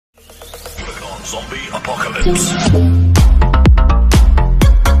Zombie apocalypse.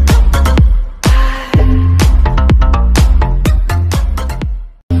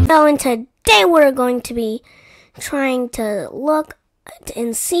 So, and today we're going to be trying to look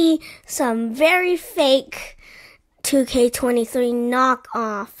and see some very fake 2K23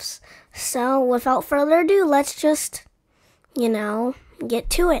 knockoffs. So, without further ado, let's just, get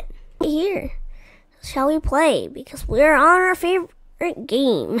to it. Here, shall we play? Because we're on our favorite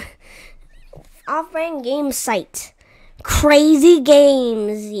game. Off-brand game site. Crazy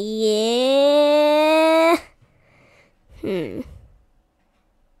Games. Yeah.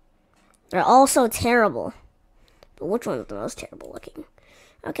 They're all so terrible. But which one's the most terrible looking?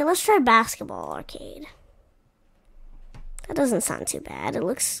 Okay, let's try Basketball Arcade. That doesn't sound too bad. It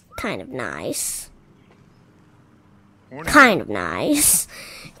looks kind of nice. Kind of nice.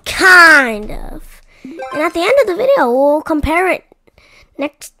 Kind of. And at the end of the video, we'll compare it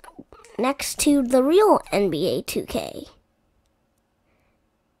next to the real NBA 2K.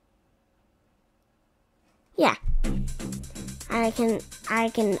 Yeah. I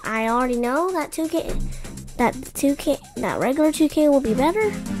already know that that regular 2K will be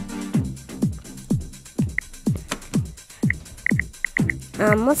better.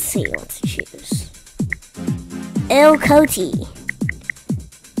 Let's see what to choose. El Coty.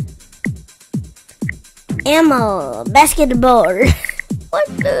 Ammo. Basketball. What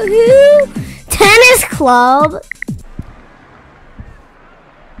the hell? Tennis club.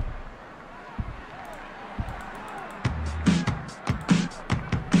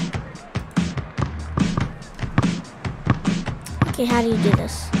 Okay, how do you do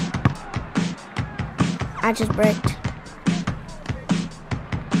this? I just bricked.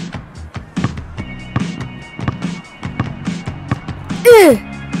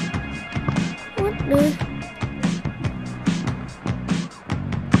 What the?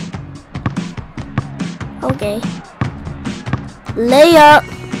 Okay. Layup.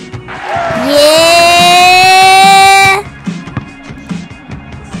 Yeah.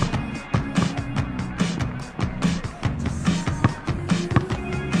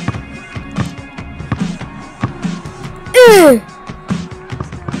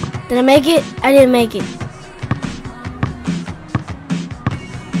 Did I make it? I didn't make it.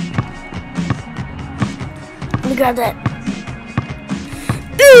 Let me grab that.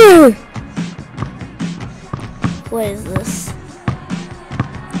 What is this?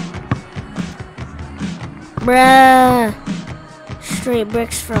 Bruh. Straight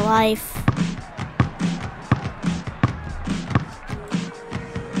bricks for life.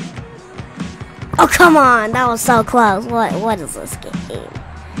 Oh, come on. That was so close. What is this game?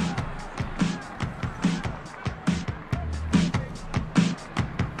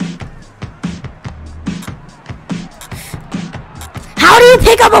 How do you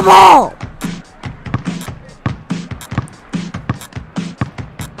pick up a ball?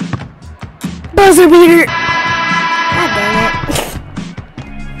 Buzzer beater. God dang it.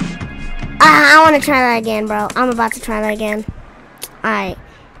 I want to try that again, bro. I'm about to try that again. Alright.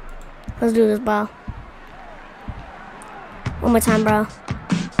 Let's do this, bro. One more time, bro.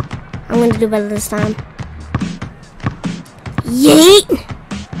 I'm going to do better this time. Yeet.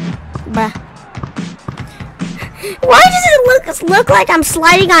 Bruh. Why does it look like I'm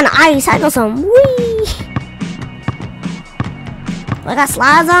sliding on ice? I go some wee. I got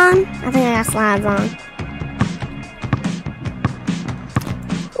slides on? I think I got slides on.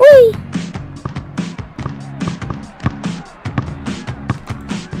 Wee.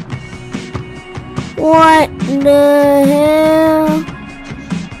 What the hell?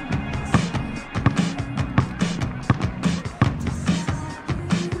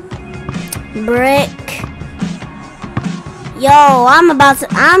 Brick. Yo, I'm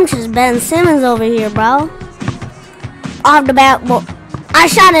just Ben Simmons over here, bro. Off the backboard. I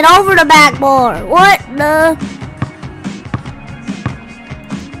shot it over the backboard. What the?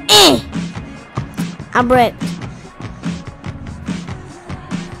 I bricked.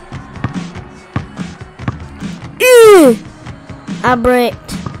 I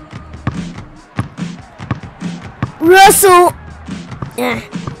bricked. Russell. Yeah.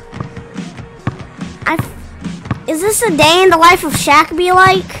 Is this a day in the life of Shaq be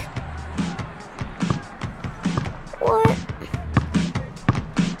like? What?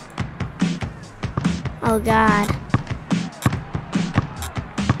 Oh God.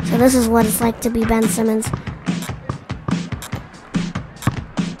 So this is what it's like to be Ben Simmons.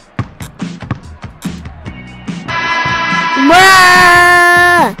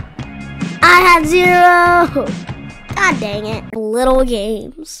 Bruh! I had 0. God dang it. Little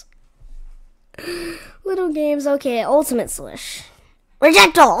games. Little games. Okay, Ultimate Swish.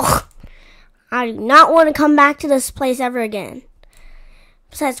 Rejectable. I do not want to come back to this place ever again.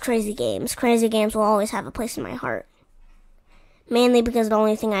 Besides Crazy Games. Crazy Games will always have a place in my heart. Mainly because the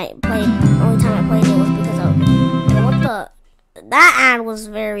only time I played it was because of that ad was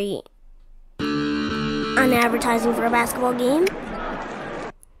very unadvertising for a basketball game.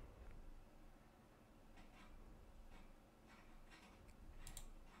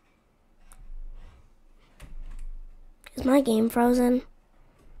 Is my game frozen?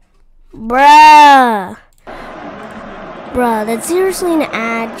 Bruh, did seriously an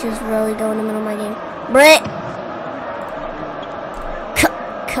ad just really go in the middle of my game? Britt!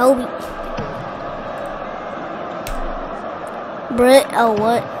 Kobe. Britt, oh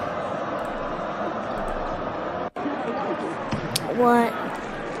what? What?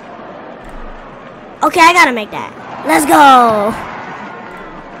 Okay, I gotta make that. Let's go!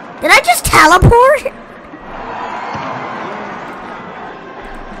 Did I just teleport?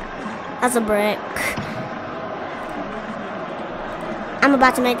 That's a brick. I'm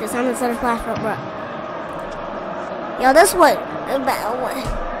about to make this. I'm gonna set a platform, bro. Yo, this what?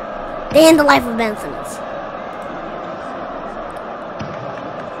 Day in the life of Ben Simmons.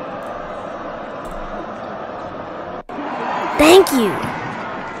 Thank you.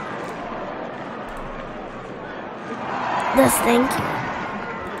 Yes, thank you.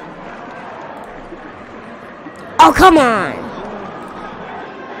 Oh, come on.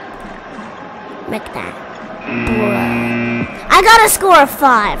 Make that. Bruh. I gotta score a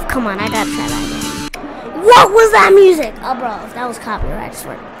 5. Come on, I gotta try that again. What was that music? Oh, bro, if that was copyright, I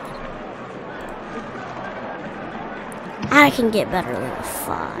swear. I can get better than a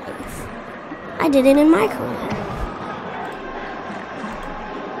 5. I did it in my career.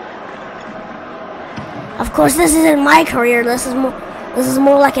 Of course, this isn't my career. This is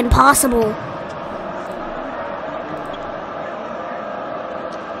more like impossible.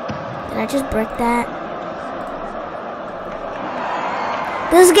 Did I just break that?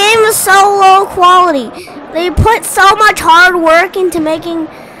 This game is so low quality. They put so much hard work into making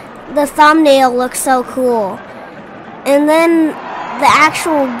the thumbnail look so cool. And then the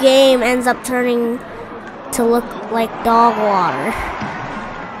actual game ends up turning to look like dog water.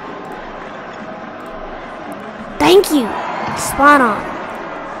 Thank you. Spot on.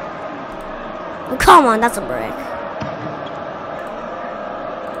 Oh, come on, that's a brick.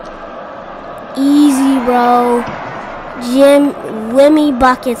 Easy, bro. Wimmy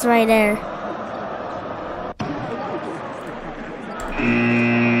buckets right there.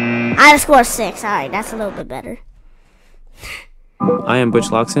 I had to score 6. Alright, that's a little bit better. I am Butch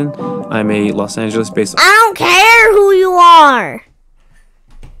Loxton. I'm a Los Angeles-based... I don't care who you are.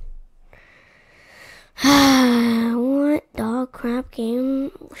 What dog crap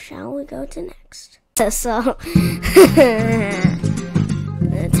game shall we go to next? So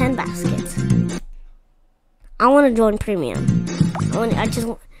 10 baskets. I want to join premium.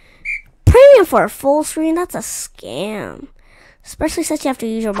 Premium for a full screen. That's a scam. Especially since you have to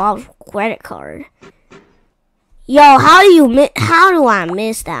use your mom's credit card. Yo, how do I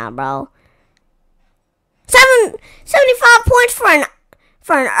miss that, bro? 75 points for an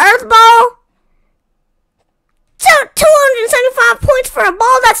earth ball. 275 points for a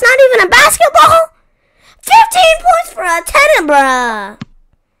ball that's not even a basketball. 15 points for a tennis, bruh.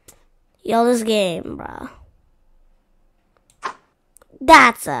 Yo, this game, bruh.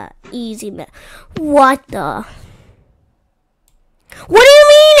 That's a easy bet. What the? What do you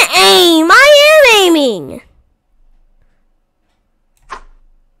mean aim? I am aiming.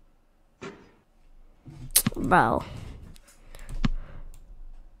 Bro.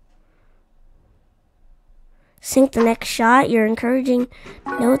 Sink the next shot. Your encouraging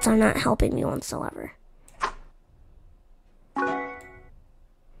notes are not helping me whatsoever.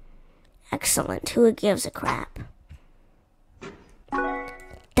 Excellent. Who gives a crap?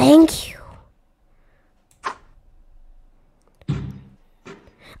 Thank you.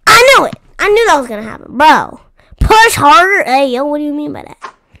 I knew it. I knew that was gonna happen, bro. Push harder. Hey, yo, what do you mean by that?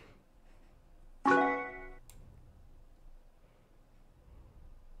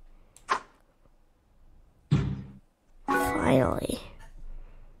 Finally.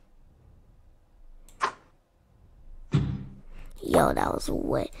 Yo, that was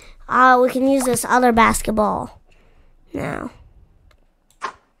way. We can use this other basketball now.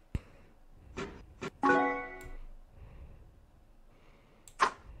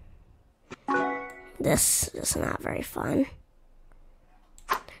 This is not very fun.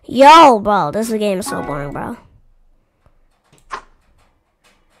 Yo, bro, this game is so boring, bro.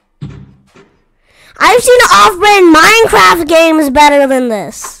 I've seen off-brand Minecraft games better than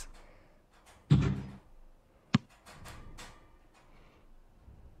this.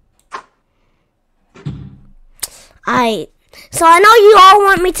 So I know you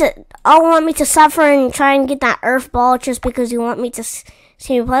all want me to suffer and try and get that earth ball just because you want me to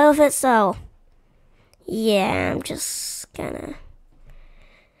see me play with it. So yeah, I'm just gonna.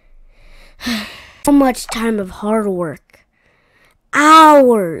 So much time of hard work,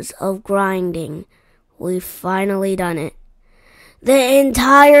 hours of grinding. We've finally done it. The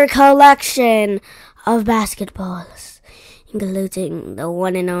entire collection of basketballs, including the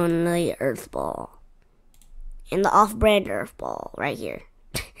one and only earth ball. And the off-brand earth ball right here.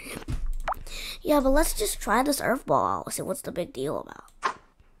 Yeah, but let's just try this earth ball out. See what's the big deal about.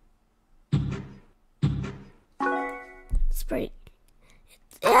 It's pretty.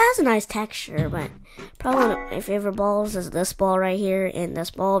 It has a nice texture, but probably one of my favorite balls is this ball right here and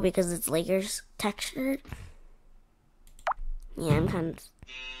this ball because it's Lakers textured. Yeah, I'm kind of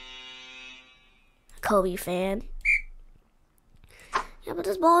a Kobe fan. Yeah, but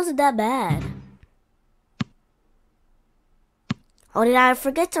this ball isn't that bad. Oh, did I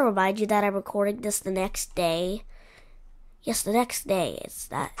forget to remind you that I'm recording this the next day? Yes, the next day. It's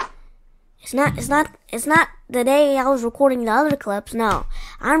not the day I was recording the other clips. No,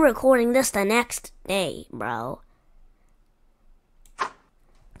 I'm recording this the next day, bro.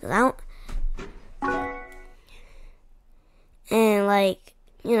 'Cause and like,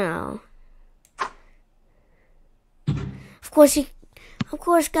 you know, of course,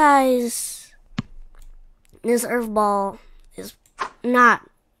 guys, this earth ball is not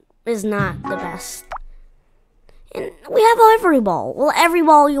the best. And we have every ball. Well, every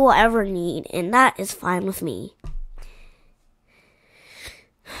ball you will ever need, and that is fine with me.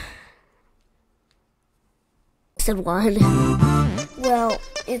 I said one. Well,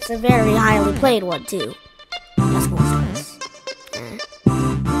 it's a very highly played one too. Basketball stars.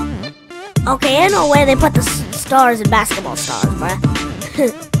 Okay, in a way they put the stars in basketball stars, bruh.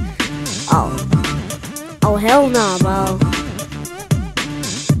 Oh hell no, bro.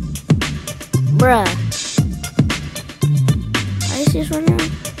 Bruh. Are you serious right now?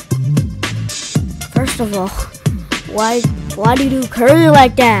 First of all, why do you do Curry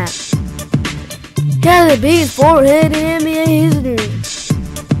like that? Can it be his forehead in NBA history?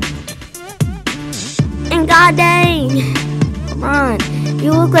 And god dang, come on,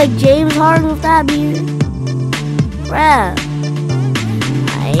 you look like James Harden with that beard. Bruh.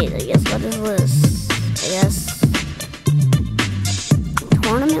 I guess what is this? I guess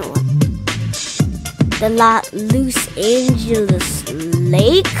tournament one. The Los Angeles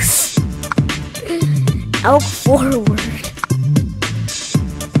Lakes, Elk Forward,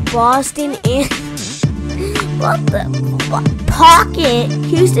 Boston, and Pocket,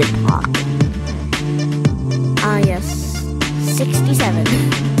 Houston Pocket. Yes, 67.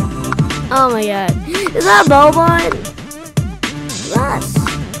 Oh my god, is that Boban? That's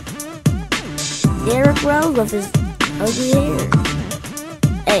Derrick Rose with his ugly hair.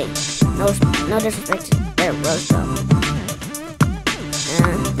 Hey. No disrespect to Derrick Rose though.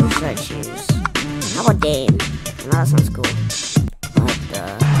 Who should I choose? How about Dame? No, that sounds cool. Hold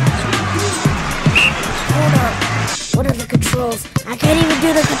up. What are the controls? I can't even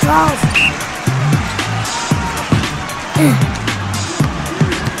do the controls.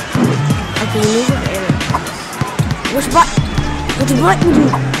 Okay, move it there. Which button do?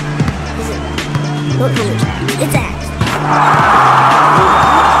 Is it? Don't tell me. It's X.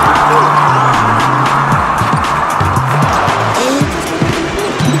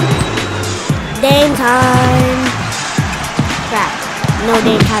 Dame time. Crap. No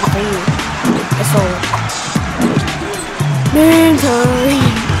Dame time for you. It's over. Dame time.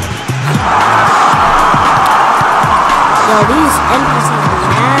 Yo, these NPCs are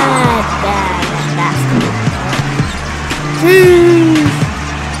mad bad at basketball.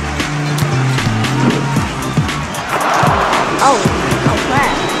 Oh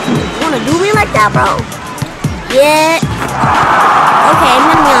crap. You wanna do me like that, bro? Yeah. Okay, I'm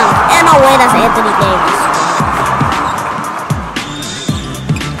gonna be honest. And no way, that's Anthony Davis.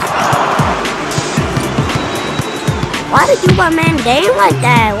 Why did you my man Dame like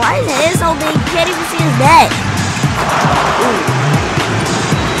that? Why is his head so big? You can't even see his neck. Ooh.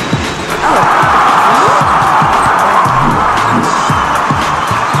 Oh.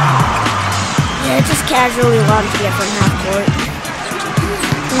 Yeah, just casually launching it from half court.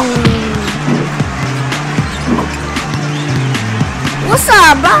 What's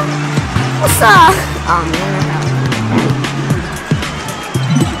up, bro? What's up? Oh man,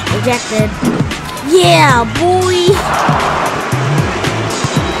 rejected. Yeah, boy.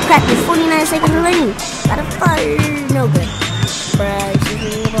 Cracked it 49 seconds remaining. Got a fire. No good. Bruh, excuse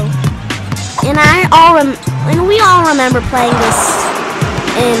me, bro. And we all remember playing this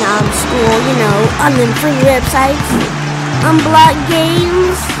in school, you know, on the free websites, unblock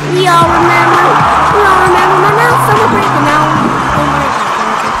games. We all remember. But now summer break, and now they might have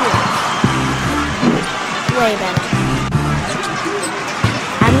on computers. Way better.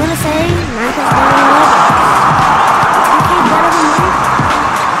 I'm gonna say Minecraft's better than Roblox. 2K better than Minecraft.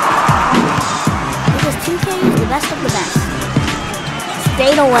 Because 2K is the best of the best.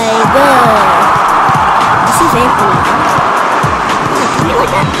 Stayed away, good. This is Anthony. You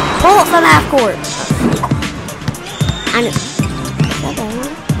like that? Pull it from half court. I know.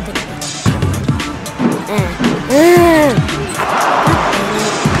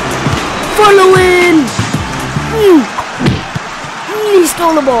 For the win! He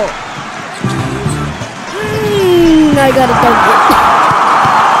stole the ball. I gotta dunk it.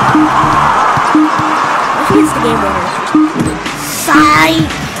 I think it's the game winner. Side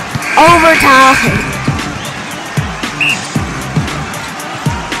overtime.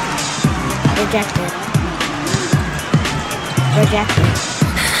 Rejected.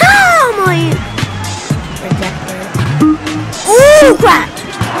 Oh my! Rejected. Ooh, crap!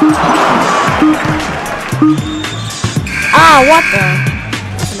 Ah, what the?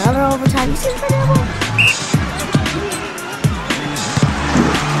 That's another overtime. You see the devil?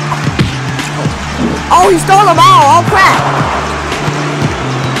 Oh, he stole the ball. Oh, crap.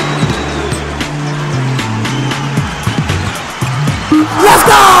 Let's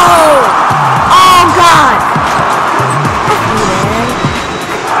go! Oh, God.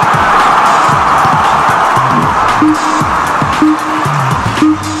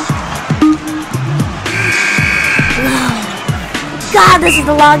 God, this is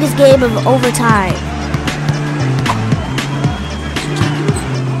the longest game of overtime.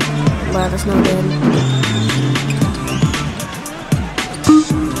 Well, that's no good.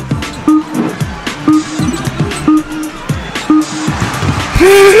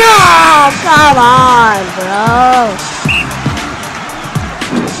 Please, no! Come on, bro.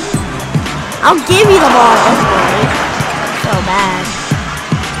 I'll give you the ball. That's great. So bad.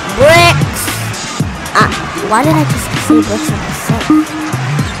 Bricks. Why did I just say bricks on myself?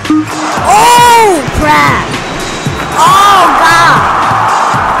 Oh, crap. Oh, God.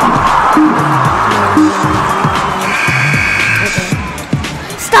 Okay.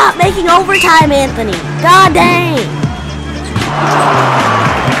 Stop making overtime, Anthony. God dang.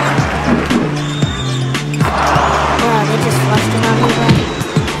 Yeah, they just flushed it on me, bro.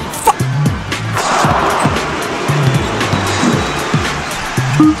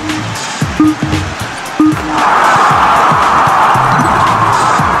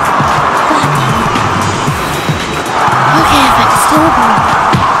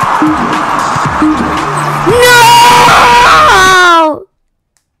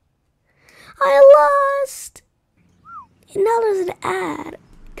 Now there's an ad.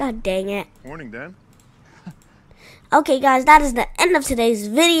 God dang it. Morning, Dan. Okay, guys, that is the end of today's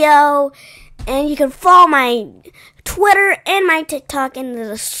video. And you can follow my Twitter and my TikTok in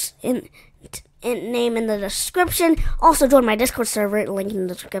the name in the description. Also, join my Discord server, link in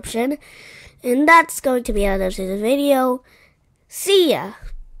the description. And that's going to be the end of today's video. See ya.